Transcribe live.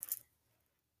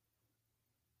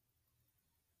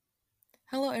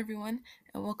Hello, everyone,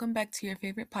 and welcome back to your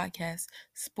favorite podcast,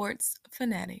 Sports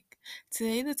Fanatic.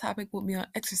 Today, the topic will be on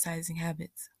exercising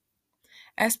habits.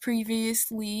 As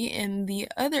previously in the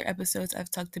other episodes, I've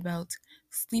talked about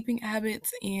sleeping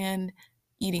habits and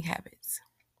eating habits.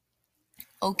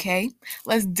 Okay,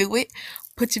 let's do it.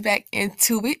 Put you back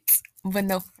into it, but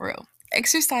no, for real.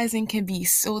 Exercising can be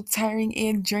so tiring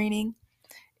and draining.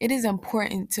 It is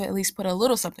important to at least put a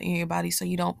little something in your body so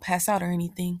you don't pass out or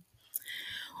anything.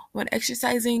 When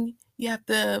exercising, you have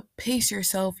to pace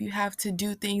yourself. You have to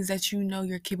do things that you know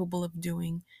you're capable of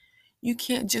doing. You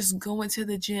can't just go into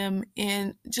the gym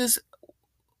and just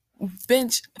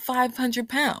bench 500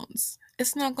 pounds.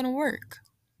 It's not going to work.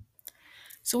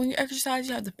 So when you exercise,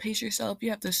 you have to pace yourself.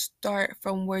 You have to start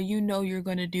from where you know you're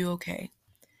going to do okay.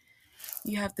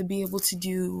 You have to be able to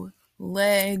do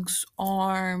legs,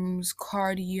 arms,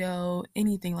 cardio,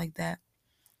 anything like that.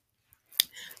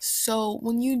 So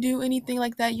when you do anything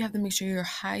like that, you have to make sure you're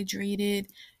hydrated,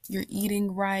 you're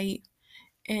eating right,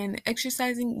 and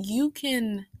exercising. You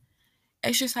can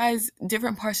exercise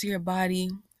different parts of your body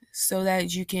so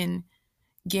that you can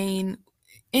gain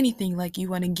anything like you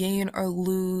want to gain or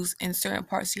lose in certain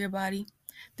parts of your body.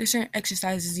 There's certain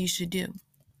exercises you should do.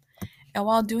 And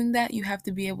while doing that, you have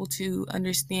to be able to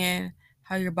understand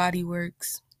how your body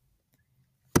works.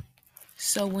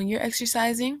 So when you're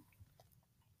exercising,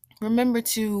 remember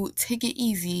to take it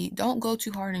easy. Don't go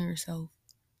too hard on yourself.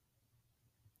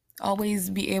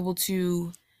 Always be able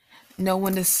to know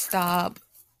when to stop.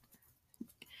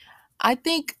 I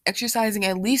think exercising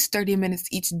at least 30 minutes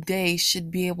each day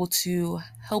should be able to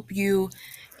help you,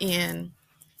 and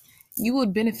you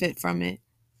would benefit from it.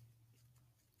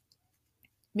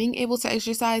 Being able to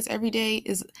exercise every day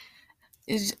is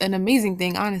an amazing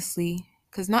thing, honestly,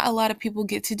 because not a lot of people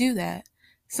get to do that.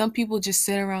 Some people just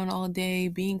sit around all day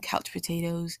being couch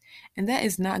potatoes, and that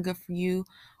is not good for you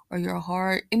or your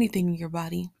heart, anything in your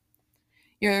body.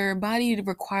 Your body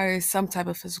requires some type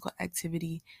of physical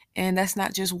activity, and that's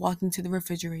not just walking to the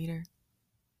refrigerator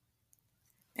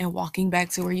and walking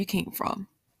back to where you came from.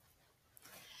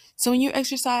 So when you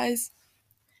exercise,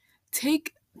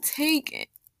 take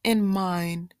in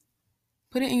mind,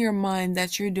 put it in your mind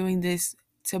that you're doing this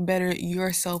to better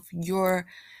yourself, your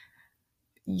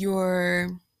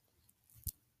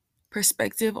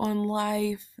perspective on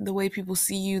life, the way people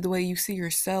see you, the way you see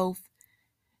yourself.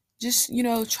 Just,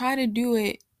 try to do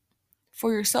it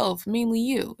for yourself, mainly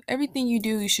you. Everything you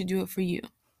do, you should do it for you.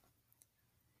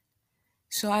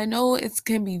 So I know it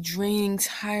can be draining,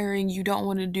 tiring, you don't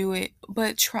want to do it,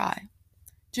 but try.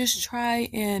 Just try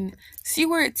and see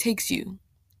where it takes you.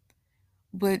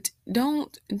 But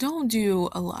don't do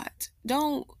a lot.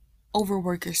 Don't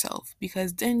overwork yourself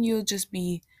because then you just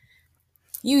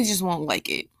won't like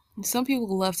it. Some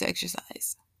people love to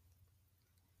exercise.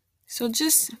 So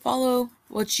just follow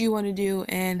what you want to do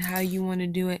and how you want to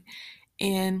do it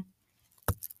and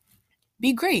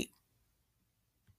be great.